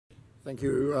Thank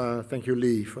you,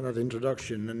 Lee, for that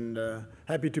introduction, and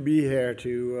happy to be here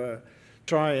to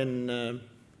try and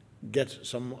get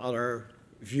some other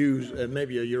views,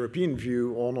 maybe a European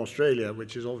view on Australia,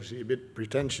 which is obviously a bit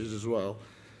pretentious as well.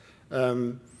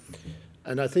 And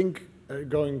I think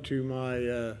going to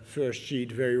my first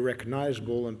sheet, very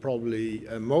recognizable, and probably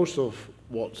most of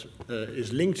what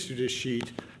is linked to this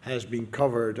sheet has been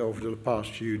covered over the past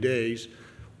few days,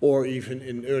 or even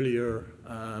in earlier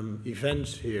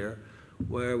events here,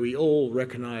 where we all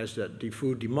recognize that the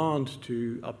food demand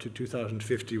up to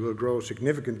 2050 will grow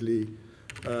significantly,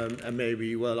 and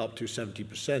maybe well up to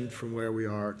 70% from where we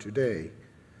are today.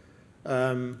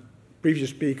 Previous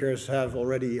speakers have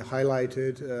already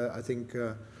highlighted, I think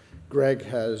Greg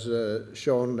has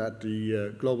shown that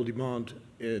the global demand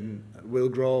will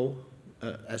grow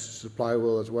as the supply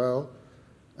will as well.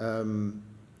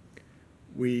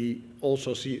 We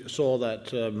also saw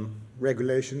that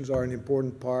regulations are an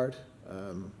important part.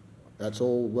 That's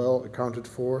all well accounted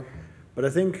for. But I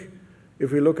think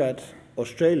if we look at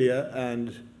Australia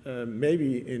and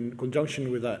maybe in conjunction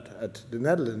with that at the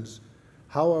Netherlands,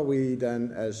 how are we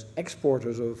then as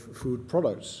exporters of food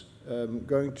products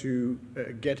going to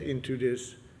get into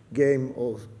this game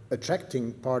of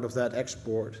attracting part of that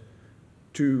export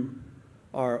to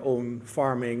our own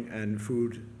farming and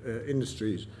food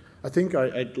industries? I think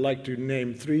I'd like to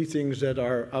name three things that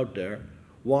are out there.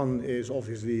 One is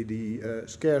obviously the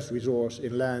scarce resource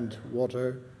in land,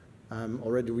 water,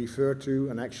 already referred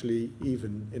to, and actually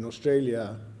even in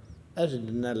Australia, as in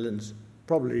the Netherlands,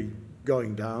 probably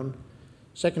going down.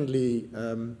 Secondly,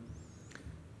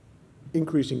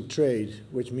 increasing trade,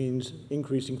 which means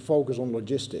increasing focus on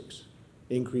logistics,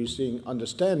 increasing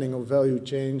understanding of value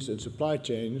chains and supply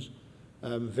chains,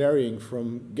 varying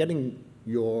from getting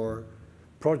your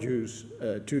produce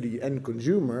to the end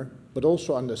consumer, but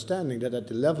also understanding that at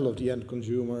the level of the end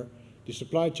consumer, the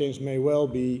supply chains may well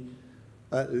be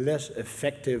less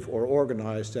effective or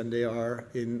organized than they are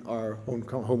in our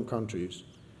home countries.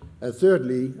 And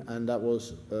thirdly, and that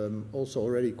was also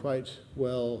already quite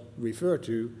well referred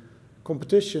to,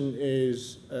 competition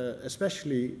is,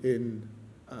 especially in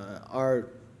our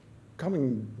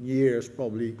coming years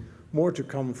probably, more to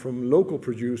come from local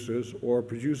producers or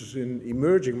producers in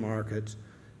emerging markets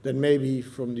than maybe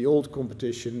from the old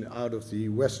competition out of the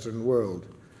Western world.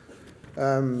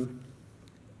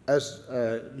 As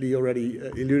Lee already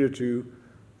alluded to,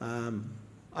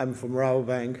 I'm from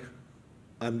Rabobank,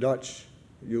 I'm Dutch.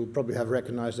 You'll probably have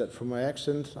recognized that from my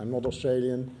accent. I'm not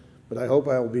Australian, but I hope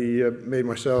I'll be made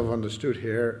myself understood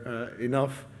here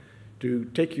enough to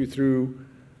take you through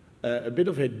a bit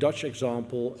of a Dutch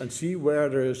example and see where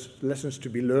there's lessons to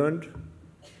be learned,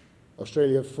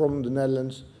 Australia from the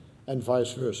Netherlands, and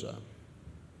vice versa.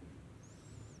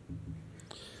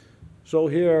 So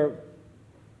here,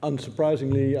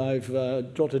 unsurprisingly,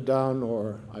 I've jotted down,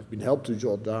 or I've been helped to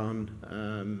jot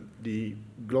down, the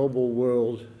global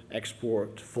world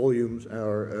export volumes,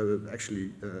 or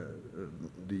actually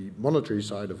the monetary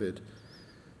side of it,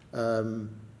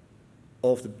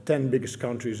 of the 10 biggest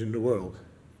countries in the world.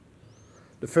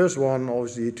 The first one,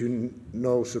 obviously, to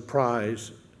no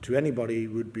surprise to anybody,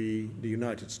 would be the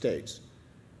United States.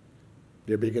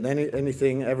 They're big in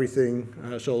anything, everything,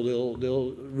 so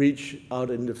they'll reach out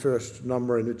in the first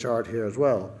number in the chart here as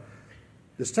well.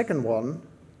 The second one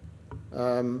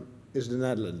is the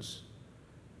Netherlands.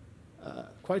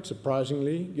 Quite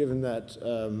surprisingly, given that,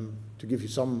 to give you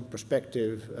some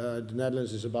perspective, the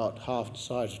Netherlands is about half the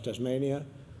size of Tasmania.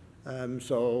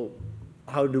 So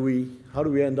how do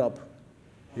we end up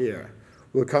here?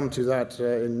 We'll come to that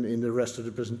in the rest of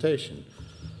the presentation.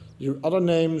 The other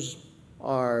names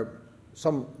are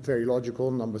some very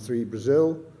logical. Number 3,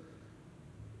 Brazil.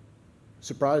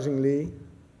 Surprisingly,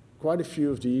 quite a few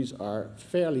of these are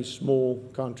fairly small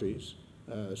countries,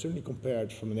 certainly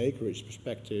compared from an acreage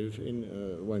perspective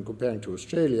when comparing to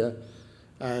Australia,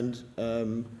 and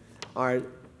are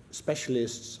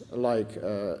specialists like,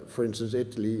 for instance,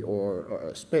 Italy or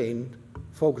Spain,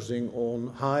 focusing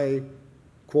on high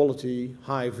quality,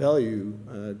 high value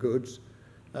goods.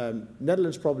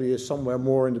 Netherlands probably is somewhere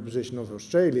more in the position of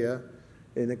Australia,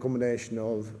 in a combination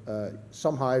of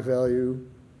some high value,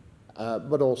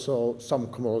 but also some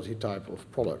commodity type of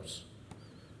products.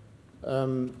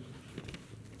 Then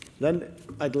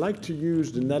I'd like to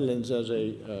use the Netherlands as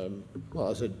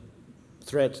a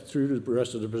thread through the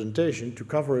rest of the presentation to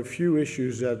cover a few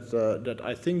issues that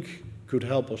I think could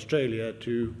help Australia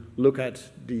to look at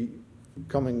the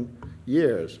coming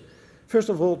years. First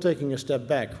of all, taking a step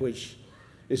back, which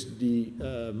is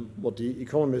what the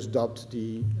economists dubbed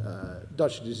the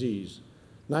Dutch disease.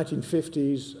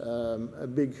 1950s, a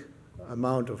big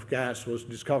amount of gas was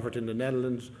discovered in the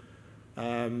Netherlands,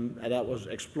 and that was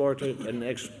exploited and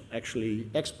actually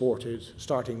exported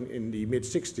starting in the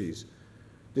mid-60s.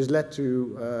 This led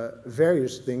to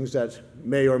various things that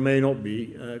may or may not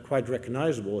be quite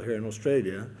recognizable here in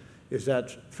Australia, is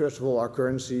that, first of all, our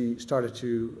currency started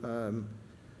to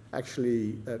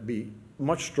actually be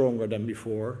much stronger than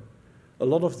before. A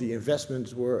lot of the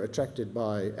investments were attracted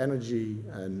by energy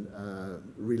and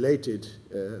related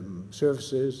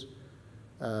services.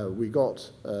 We got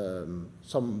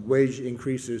some wage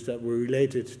increases that were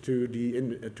related to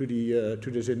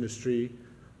this industry.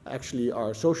 Actually,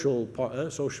 our social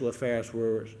affairs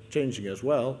were changing as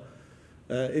well.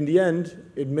 In the end,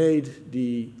 it made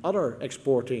the other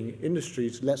exporting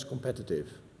industries less competitive,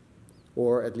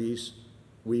 or at least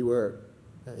we were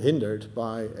hindered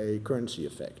by a currency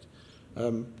effect.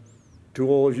 To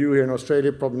all of you here in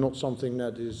Australia, probably not something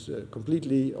that is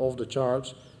completely off the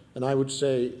charts, and I would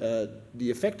say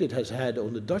the effect it has had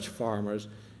on the Dutch farmers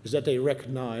is that they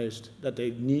recognized that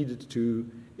they needed to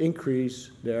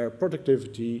increase their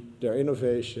productivity, their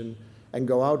innovation, and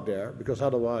go out there, because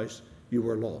otherwise you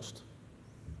were lost.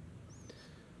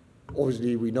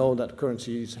 Obviously, we know that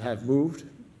currencies have moved,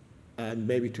 and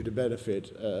maybe to the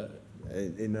benefit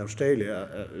in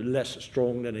Australia, less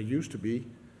strong than it used to be.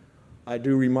 I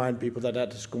do remind people that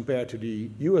that is compared to the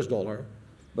US dollar,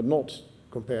 but not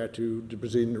compared to the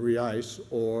Brazilian reais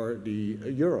or the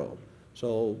euro.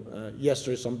 So yes,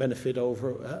 there is some benefit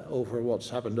over what's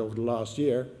happened over the last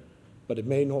year, but it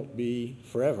may not be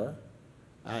forever,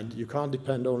 and you can't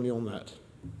depend only on that.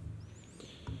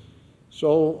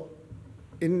 So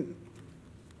in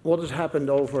what has happened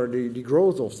over the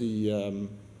growth of the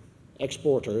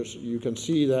exporters, you can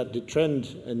see that the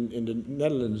trend in the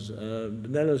Netherlands,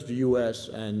 the US,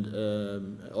 and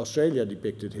Australia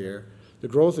depicted here. The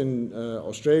growth in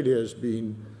Australia has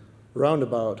been around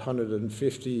about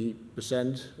 150%,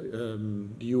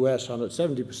 the US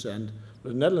 170%, but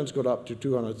the Netherlands got up to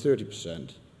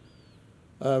 230%.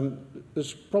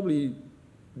 It's probably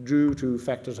due to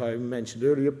factors I mentioned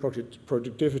earlier,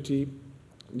 productivity,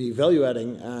 the value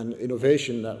adding and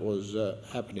innovation that was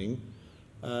happening,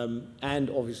 and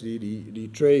obviously the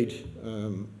trade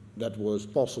that was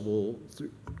possible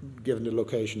given the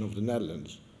location of the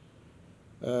Netherlands.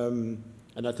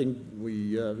 And I think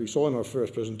we saw in our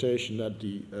first presentation that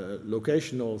the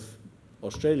location of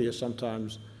Australia is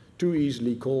sometimes too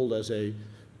easily called as a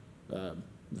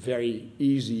very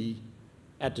easy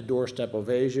at the doorstep of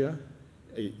Asia.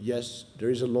 Yes, there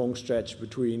is a long stretch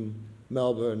between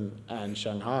Melbourne and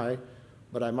Shanghai,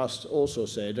 but I must also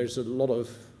say there's a lot of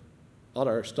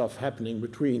other stuff happening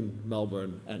between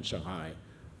Melbourne and Shanghai.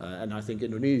 And I think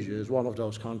Indonesia is one of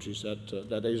those countries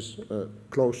that is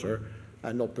closer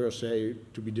and not per se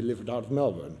to be delivered out of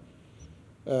Melbourne.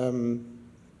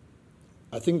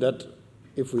 I think that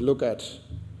if we look at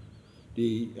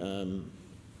the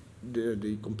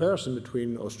comparison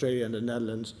between Australia and the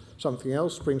Netherlands, something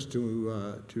else springs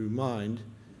to mind,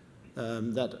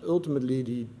 that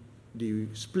ultimately the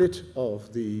split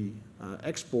of the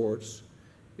exports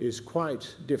is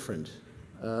quite different.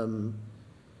 You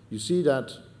see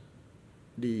that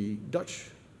the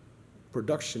Dutch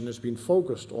production has been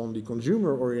focused on the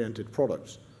consumer-oriented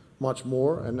products much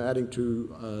more, and adding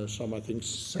to some, I think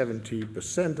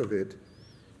 70% of it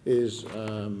is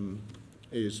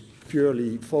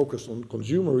purely focused on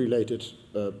consumer-related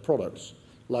products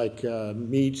like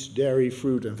meats, dairy,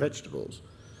 fruit, and vegetables.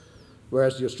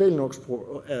 Whereas the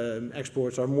Australian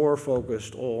exports are more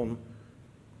focused on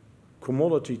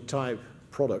commodity-type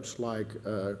products like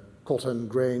cotton,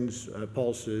 grains,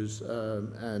 pulses,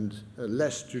 and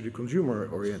less to the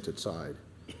consumer-oriented side.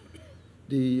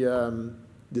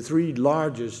 The three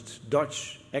largest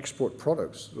Dutch export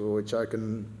products, which I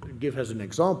can give as an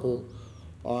example,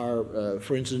 are,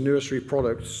 for instance, nursery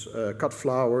products, cut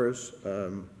flowers,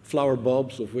 flower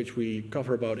bulbs, of which we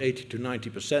cover about 80 to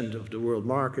 90% of the world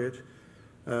market,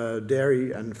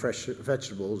 dairy, and fresh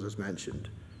vegetables, as mentioned.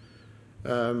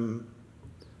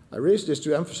 I raise this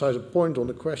to emphasize a point on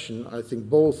the question I think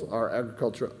both our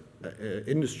agricultural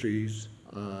industries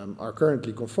are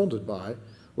currently confronted by,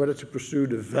 whether to pursue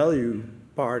the value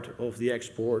part of the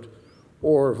export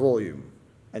or volume.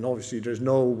 And obviously there's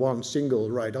no one single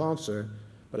right answer,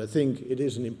 but I think it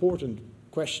is an important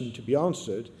question to be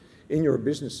answered in your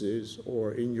businesses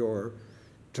or in your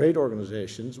trade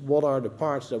organizations. What are the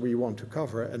parts that we want to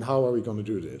cover and how are we going to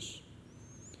do this?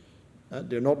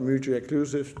 They're not mutually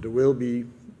exclusive. There will be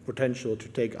potential to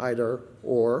take either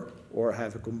or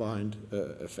have a combined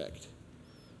effect.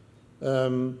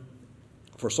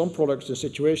 For some products and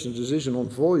situations, the decision on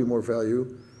volume or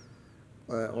value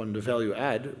on the value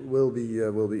add will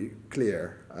be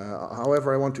clear.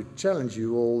 However, I want to challenge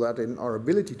you all that in our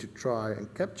ability to try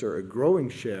and capture a growing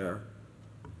share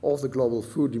of the global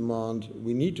food demand,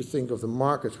 we need to think of the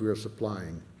markets we are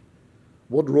supplying.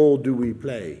 What role do we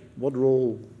play? What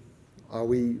role are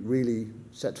we really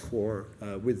set for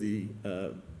with the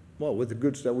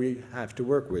goods that we have to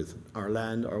work with, our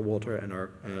land, our water, and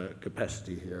our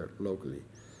capacity here locally?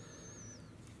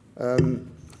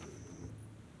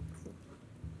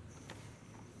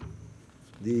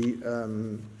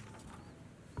 The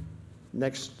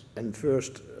next and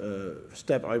first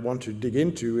step I want to dig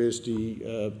into is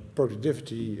the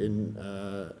productivity in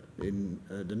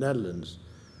the Netherlands.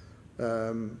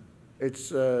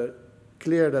 It's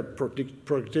clear that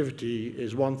productivity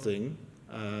is one thing.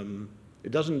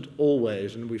 It doesn't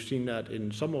always, and we've seen that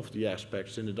in some of the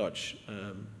aspects in the Dutch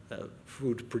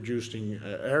food producing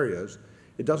areas,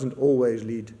 it doesn't always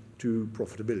lead to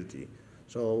profitability.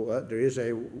 So there is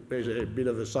a bit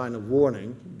of a sign of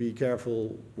warning. Be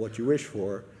careful what you wish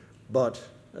for, but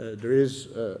there is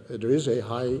a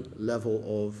high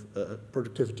level of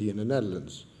productivity in the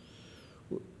Netherlands.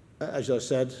 As I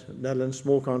said, Netherlands,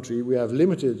 small country, we have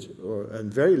limited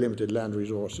and very limited land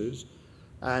resources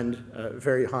and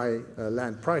very high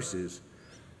land prices,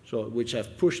 so which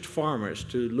have pushed farmers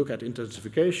to look at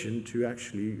intensification to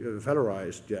actually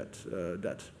valorize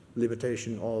that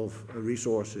limitation of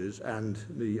resources and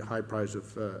the high price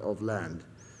of land.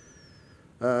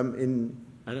 And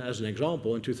as an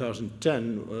example, in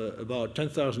 2010, about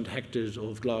 10,000 hectares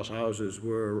of glass houses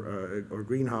or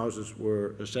greenhouses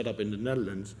were set up in the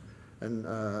Netherlands, and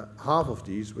half of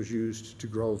these was used to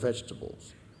grow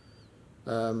vegetables.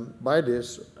 By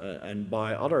this and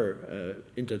by other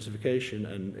intensification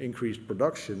and increased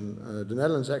production, the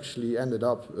Netherlands actually ended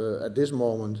up at this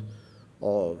moment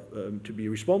to be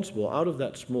responsible, out of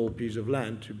that small piece of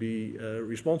land, to be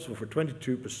responsible for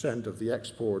 22% of the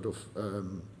export of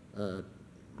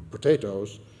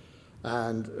potatoes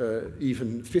and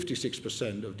even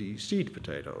 56% of the seed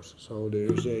potatoes. So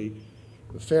there is a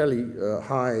fairly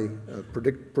high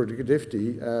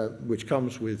productivity, which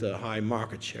comes with a high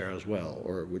market share as well,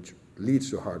 or which leads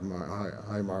to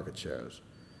high market shares.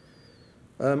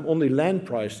 On the land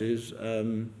prices,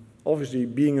 obviously,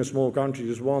 being a small country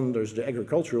is one, there's the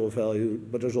agricultural value,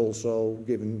 but there's also,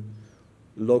 given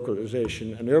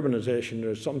localization and urbanization,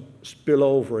 there's some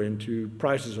spillover into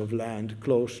prices of land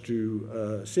close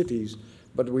to cities.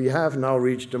 But we have now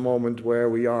reached a moment where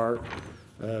we are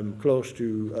close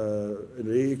to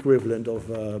the equivalent of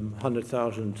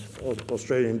 100,000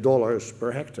 Australian dollars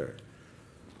per hectare.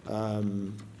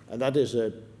 And that is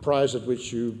a price at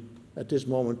which you, at this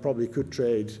moment, probably could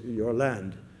trade your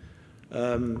land.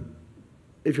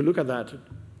 If you look at that,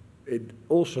 it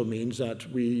also means that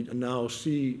we now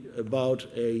see about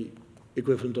a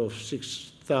equivalent of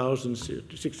 6,000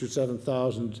 to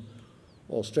 7,000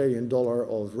 Australian dollar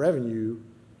of revenue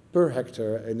per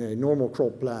hectare in a normal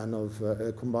crop plan of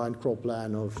a combined crop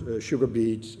plan of sugar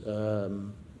beet,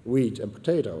 wheat, and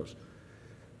potatoes.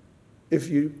 If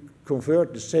you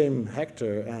convert the same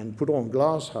hectare and put on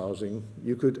glass housing,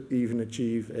 you could even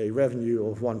achieve a revenue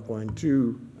of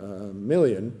 1.2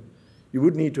 million. You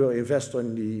would need to invest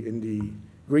in the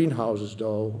greenhouses,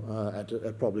 though,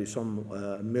 at probably some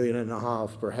 $1.5 million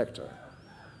per hectare.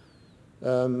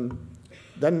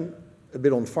 Then a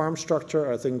bit on farm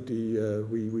structure. I think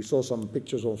we saw some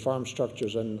pictures on farm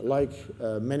structures, and like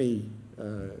many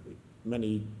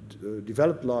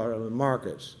developed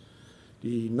markets,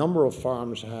 the number of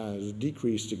farms has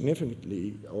decreased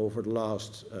significantly over the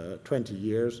last 20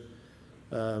 years.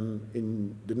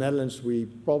 In the Netherlands, we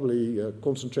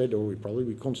concentrate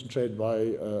by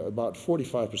about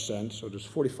 45%, so there's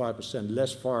 45%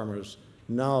 less farmers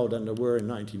now than there were in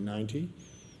 1990.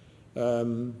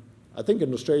 I think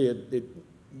in Australia it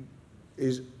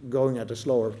is going at a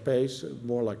slower pace,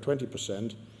 more like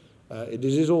 20%.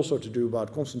 This is also to do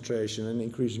about concentration and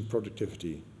increasing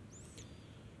productivity.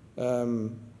 So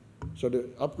the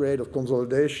upgrade of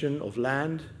consolidation of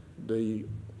land, the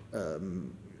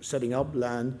setting up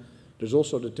land, there's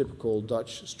also the typical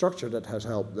Dutch structure that has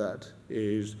helped that,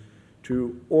 is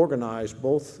to organize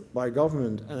both by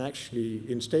government and actually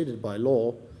instated by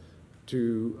law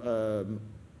to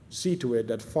see to it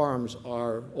that farms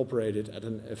are operated at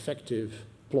an effective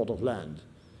plot of land,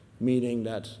 meaning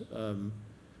that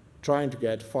trying to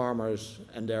get farmers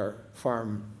and their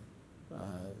farms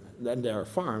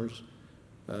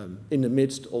in the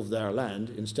midst of their land,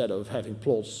 instead of having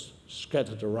plots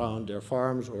scattered around their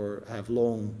farms or have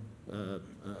long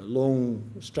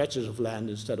stretches of land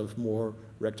instead of more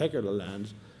rectangular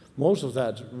lands. Most of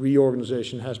that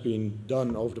reorganization has been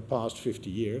done over the past 50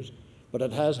 years. but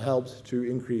it has helped to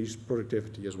increase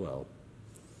productivity as well.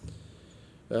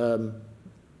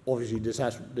 Obviously, this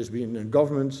has been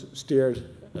government steered,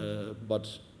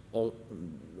 but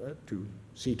to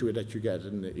see to it that you get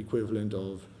an equivalent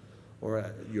of,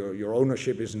 or your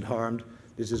ownership isn't harmed.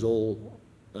 This is all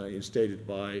instated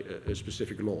by a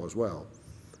specific law as well.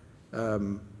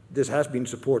 This has been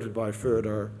supported by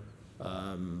further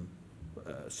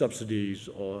subsidies,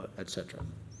 or etc.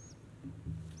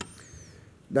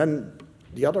 Then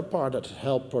the other part that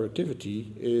helped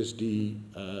productivity is the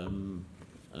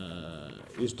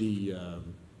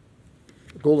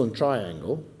golden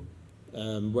triangle,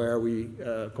 where we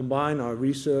combine our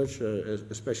research,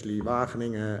 especially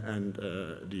Wageningen and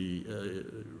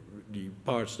the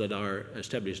parts that are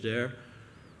established there,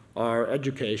 our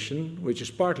education, which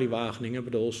is partly Wageningen,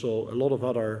 but also a lot of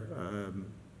other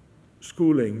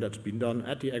schooling that's been done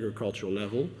at the agricultural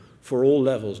level, for all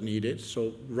levels needed,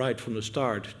 so right from the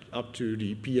start up to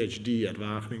the PhD at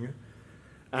Wageningen,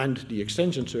 and the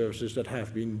extension services that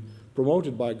have been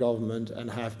promoted by government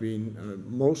and have been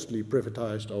mostly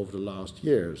privatized over the last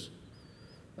years.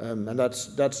 And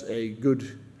that's a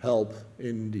good help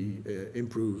in the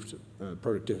improved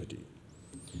productivity.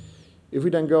 If we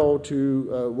then go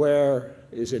to where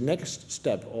is the next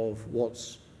step of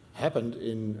what's happened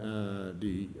in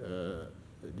the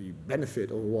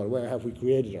benefit, or where have we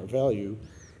created our value,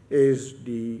 is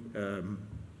the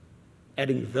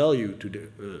adding value to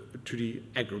the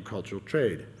agricultural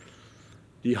trade.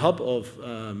 The hub of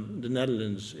the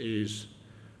Netherlands is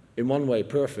in one way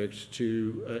perfect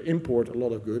to import a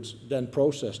lot of goods, then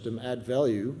process them, add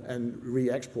value, and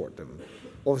re-export them.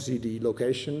 Obviously, the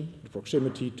location, the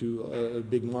proximity to a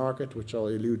big market, which I'll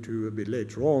allude to a bit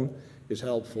later on, is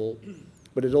helpful,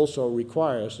 but it also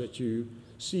requires that you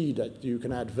see that you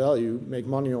can add value, make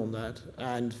money on that,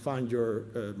 and find your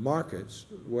markets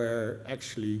where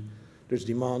actually there's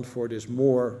demand for this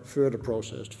more further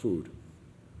processed food.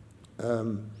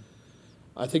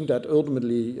 I think that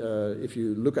ultimately, if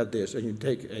you look at this and you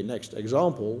take a next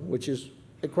example, which is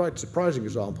a quite surprising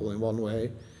example in one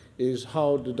way, is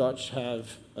how the Dutch have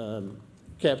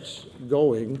kept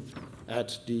going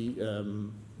at the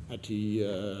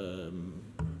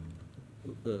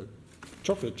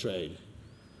chocolate trade.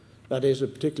 That is a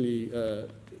particularly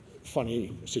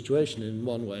funny situation in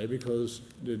one way, because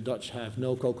the Dutch have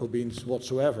no cocoa beans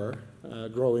whatsoever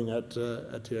growing at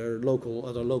their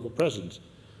local presence.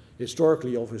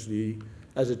 Historically, obviously,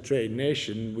 as a trade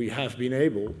nation, we have been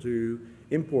able to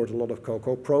import a lot of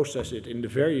cocoa, process it in the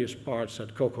various parts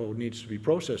that cocoa needs to be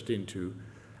processed into,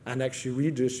 and actually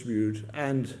redistribute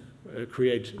and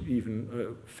create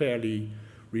even fairly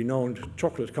renowned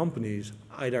chocolate companies,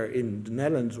 either in the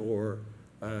Netherlands or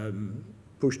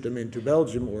push them into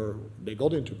Belgium, or they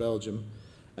got into Belgium,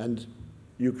 and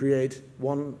you create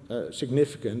one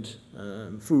significant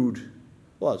food,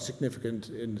 well, significant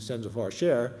in the sense of our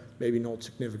share, maybe not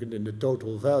significant in the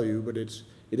total value, but it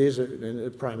is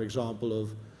a prime example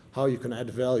of how you can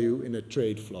add value in a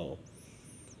trade flow.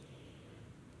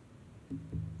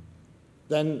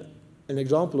 Then an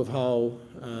example of how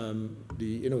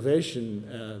the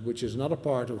innovation, which is another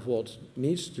part of what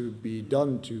needs to be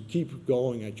done to keep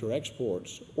going at your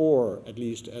exports, or at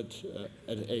least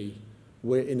in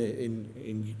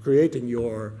creating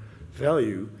your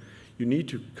value, you need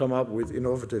to come up with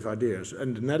innovative ideas.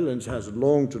 And the Netherlands has a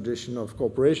long tradition of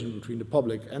cooperation between the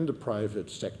public and the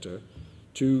private sector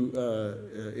to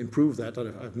improve that.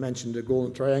 I've mentioned the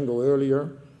Golden Triangle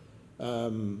earlier,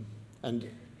 and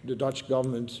the Dutch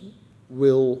government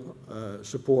will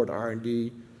support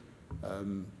R&D,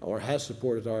 or has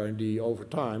supported R&D over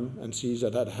time, and sees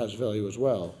that that has value as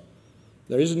well.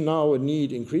 There is now a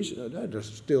need increasing,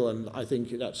 there's still, and I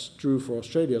think that's true for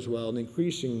Australia as well, an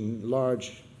increasing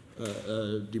large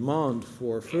demand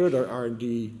for further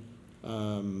R&D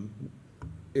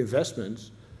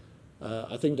investments.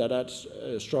 I think that that's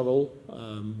a struggle.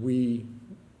 We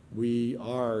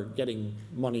are getting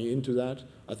money into that.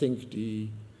 I think the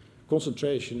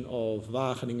concentration of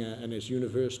Wageningen and its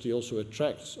university also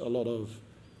attracts a lot of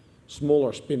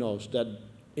smaller spin-offs that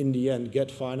in the end get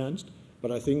financed.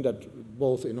 But I think that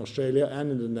both in Australia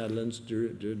and in the Netherlands,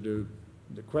 the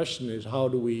question is, how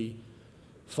do we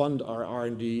fund our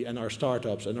R&D and our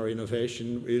startups and our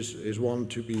innovation is one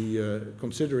to be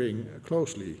considering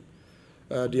closely.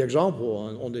 The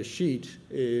example on this sheet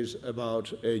is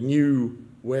about a new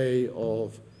way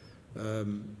of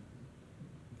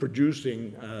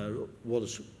producing what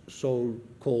is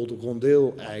so-called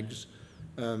rondeel eggs,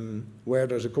 where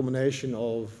there's a combination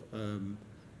of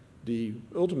the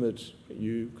ultimate,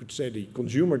 you could say, the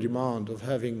consumer demand of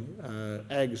having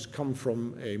eggs come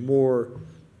from a more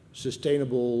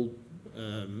sustainable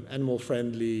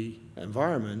animal-friendly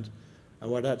environment,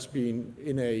 and where that's been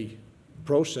in a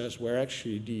process where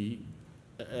actually the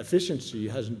efficiency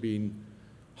hasn't been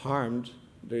harmed.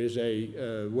 There is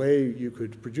a way you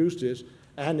could produce this,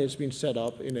 and it's been set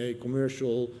up in a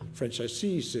commercial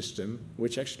franchisee system,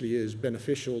 which actually is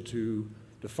beneficial to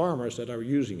the farmers that are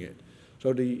using it.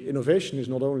 So the innovation is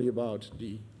not only about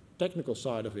the technical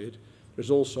side of it, there's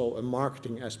also a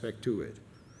marketing aspect to it.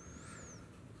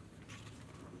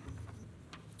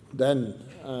 Then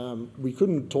we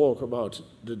couldn't talk about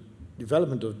the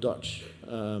development of Dutch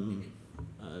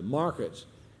markets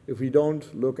if we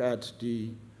don't look at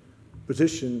the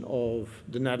position of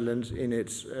the Netherlands in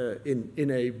its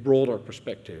in a broader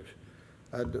perspective.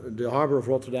 The harbor of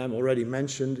Rotterdam already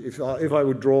mentioned. If I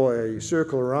would draw a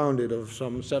circle around it of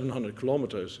some 700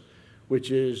 kilometers,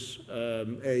 which is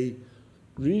a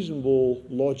reasonable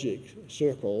logic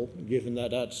circle, given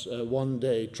that that's a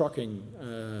one-day trucking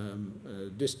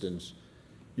distance,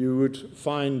 you would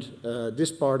find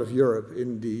this part of Europe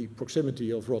in the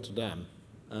proximity of Rotterdam.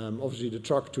 Obviously, the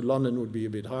truck to London would be a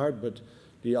bit hard, but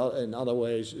in other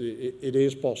ways, it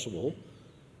is possible.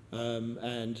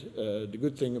 And the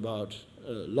good thing about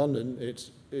London,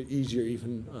 it's easier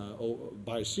even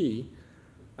by sea.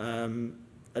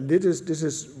 And this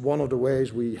is one of the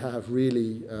ways we have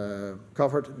really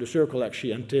covered. The circle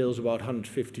actually entails about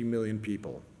 150 million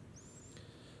people.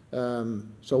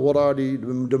 So what are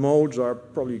the modes are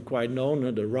probably quite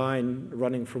known. The Rhine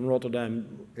running from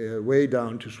Rotterdam way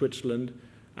down to Switzerland,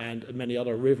 and many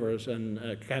other rivers and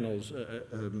canals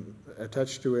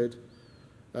attached to it.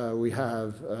 We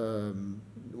have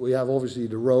obviously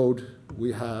the road,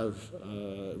 we have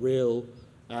rail,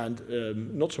 and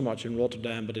not so much in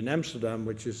Rotterdam, but in Amsterdam,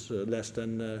 which is less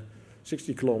than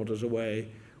 60 kilometers away,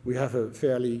 we have a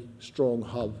fairly strong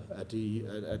hub at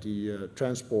the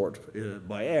transport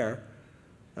by air,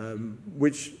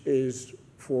 which is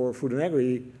for food and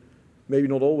agri maybe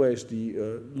not always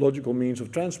the logical means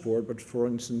of transport, but for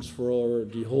instance, for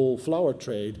the whole flower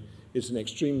trade, it's an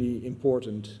extremely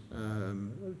important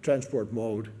transport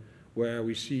mode where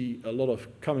we see a lot of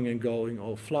coming and going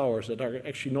of flowers that are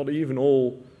actually not even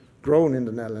all grown in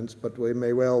the Netherlands, but they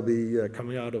may well be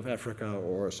coming out of Africa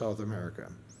or South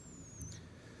America.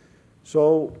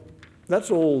 So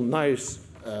that's all nice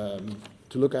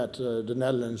to look at the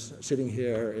Netherlands sitting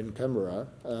here in Canberra,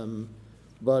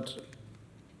 but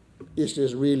is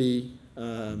this really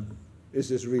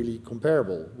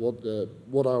comparable?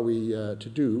 What are we to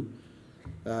do?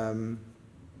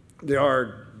 There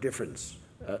are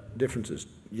differences,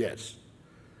 yes.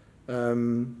 There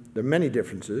are many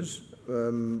differences,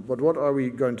 but what are we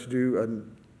going to do?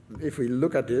 And if we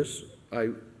look at this, I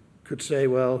could say,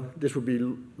 well, this would be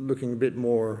looking a bit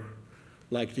more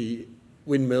like the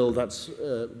windmill that's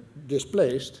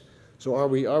displaced. So are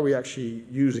we actually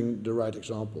using the right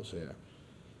examples here?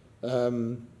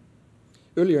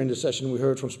 Earlier in the session, we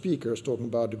heard from speakers talking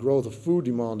about the growth of food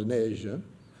demand in Asia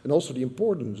and also the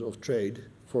importance of trade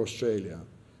for Australia.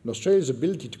 And Australia's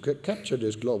ability to capture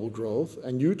this global growth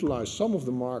and utilize some of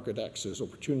the market access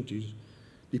opportunities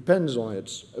depends on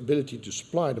its ability to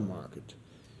supply the market.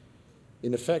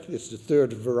 In effect, it's the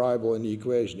third variable in the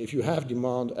equation. If you have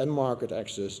demand and market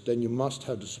access, then you must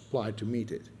have the supply to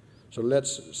meet it. So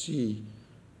let's see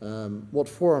what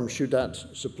form should that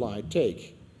supply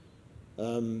take.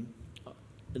 And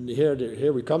here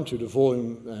we come to the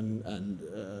volume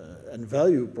and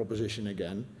value proposition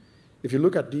again. If you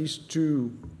look at these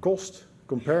two cost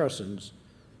comparisons,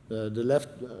 the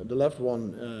left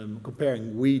one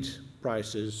comparing wheat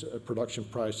prices, production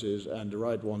prices, and the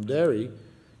right one dairy,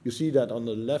 you see that on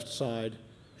the left side,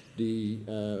 the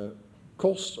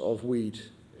costs of wheat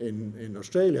in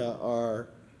Australia are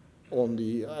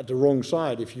at the wrong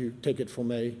side if you take it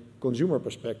from a consumer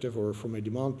perspective or from a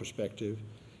demand perspective.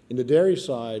 In the dairy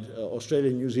side, Australia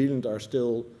and New Zealand are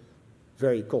still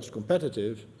very cost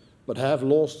competitive, but have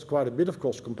lost quite a bit of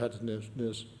cost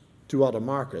competitiveness to other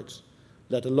markets,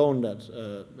 let alone that,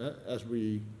 as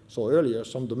we saw earlier,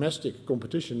 some domestic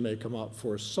competition may come up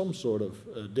for some sort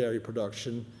of dairy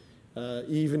production,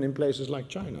 even in places like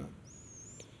China.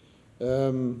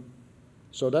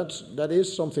 So that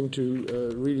is something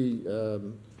to really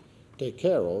take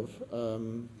care of.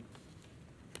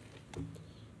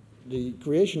 The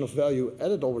creation of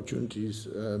value-added opportunities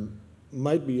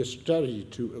might be a strategy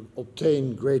to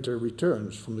obtain greater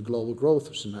returns from the global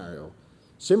growth scenario,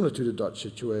 similar to the Dutch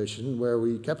situation, where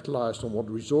we capitalized on what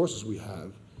resources we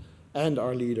have and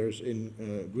are leaders in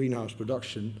greenhouse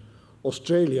production.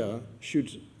 Australia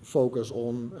should focus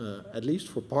on, at least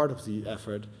for part of the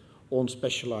effort, on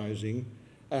specializing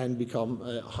and become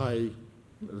a high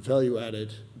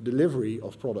value-added delivery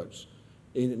of products.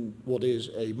 in what is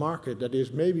a market that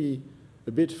is maybe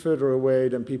a bit further away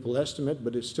than people estimate,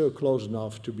 but it's still close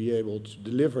enough to be able to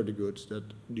deliver the goods that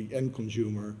the end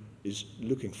consumer is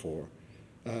looking for.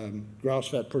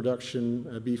 Grass-fed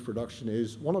production, beef production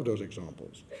is one of those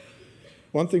examples.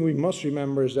 One thing we must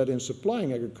remember is that in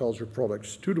supplying agricultural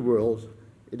products to the world,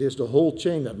 it is the whole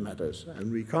chain that matters,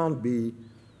 and we can't be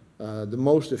the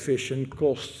most efficient,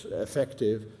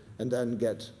 cost-effective, and then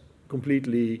get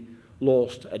completely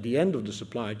lost at the end of the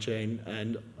supply chain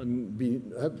and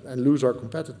lose our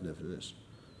competitiveness.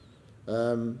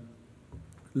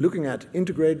 Looking at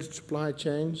integrated supply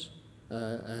chains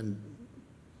and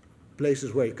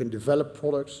places where you can develop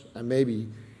products and maybe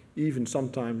even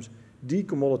sometimes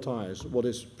decommoditize what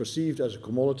is perceived as a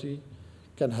commodity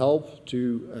can help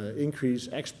to increase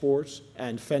exports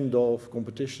and fend off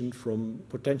competition from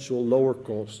potential lower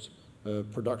cost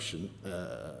production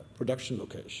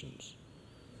locations.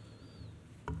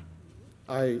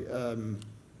 I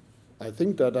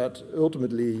think that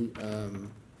ultimately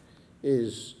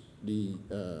is the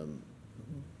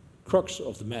crux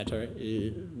of the matter.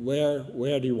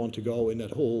 Where do you want to go in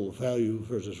that whole value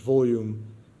versus volume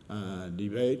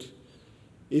debate?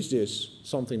 Is this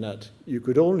something that you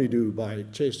could only do by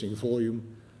chasing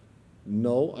volume?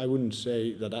 No, I wouldn't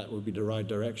say that that would be the right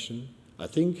direction. I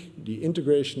think the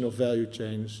integration of value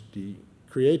chains, the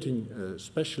creating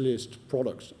specialist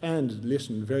products, and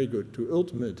listen very good to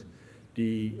ultimate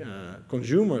the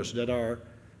consumers that are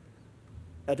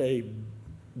at a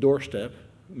doorstep,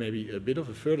 maybe a bit of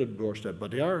a further doorstep,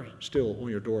 but they are still on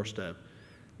your doorstep.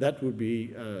 That would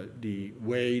be the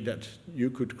way that you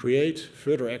could create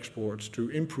further exports to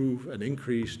improve and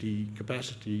increase the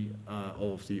capacity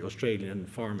of the Australian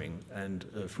farming and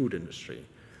food industry.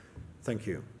 Thank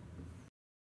you.